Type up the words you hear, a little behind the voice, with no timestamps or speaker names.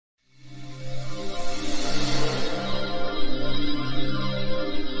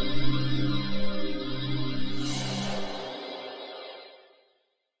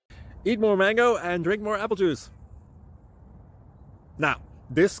Eat more mango and drink more apple juice. Now,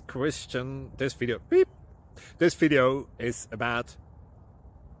 this video is about...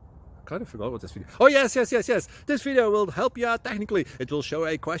 I kind of forgot what this video... Oh, yes. This video will help you out technically. It will show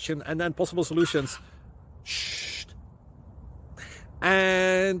a question and then possible solutions. Shh.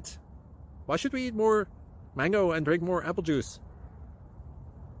 And why should we eat more mango and drink more apple juice?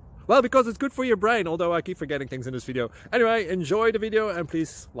 Well, because it's good for your brain, although I keep forgetting things in this video. Anyway, enjoy the video and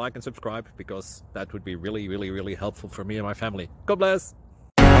please like and subscribe, because that would be really helpful for me and my family. God bless!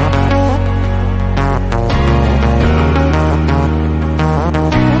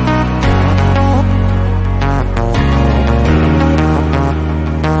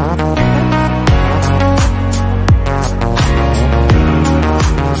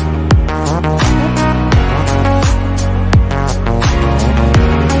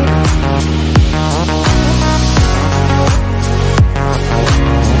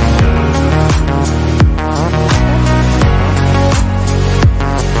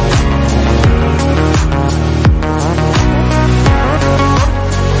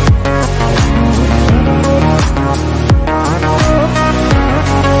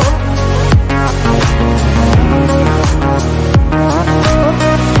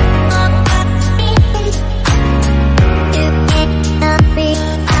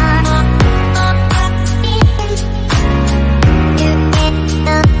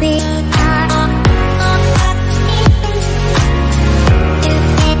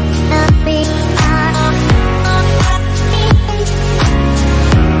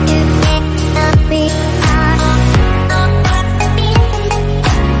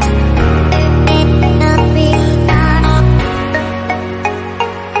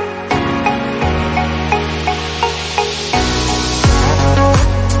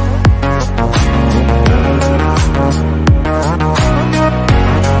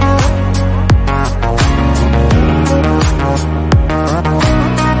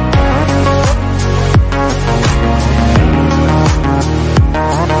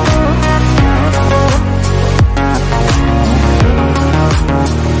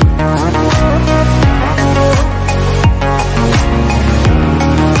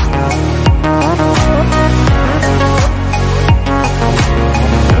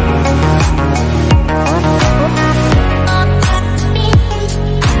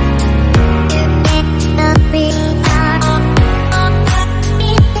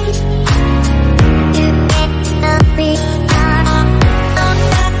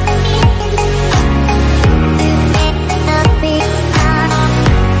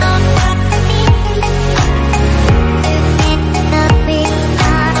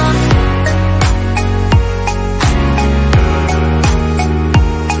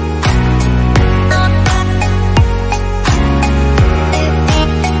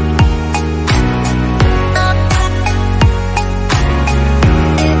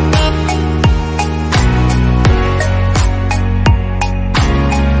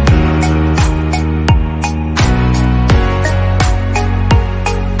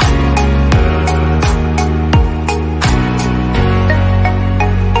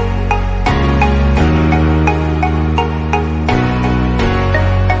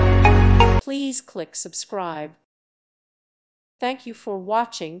 Please click subscribe. Thank you for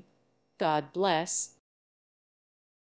watching. God bless.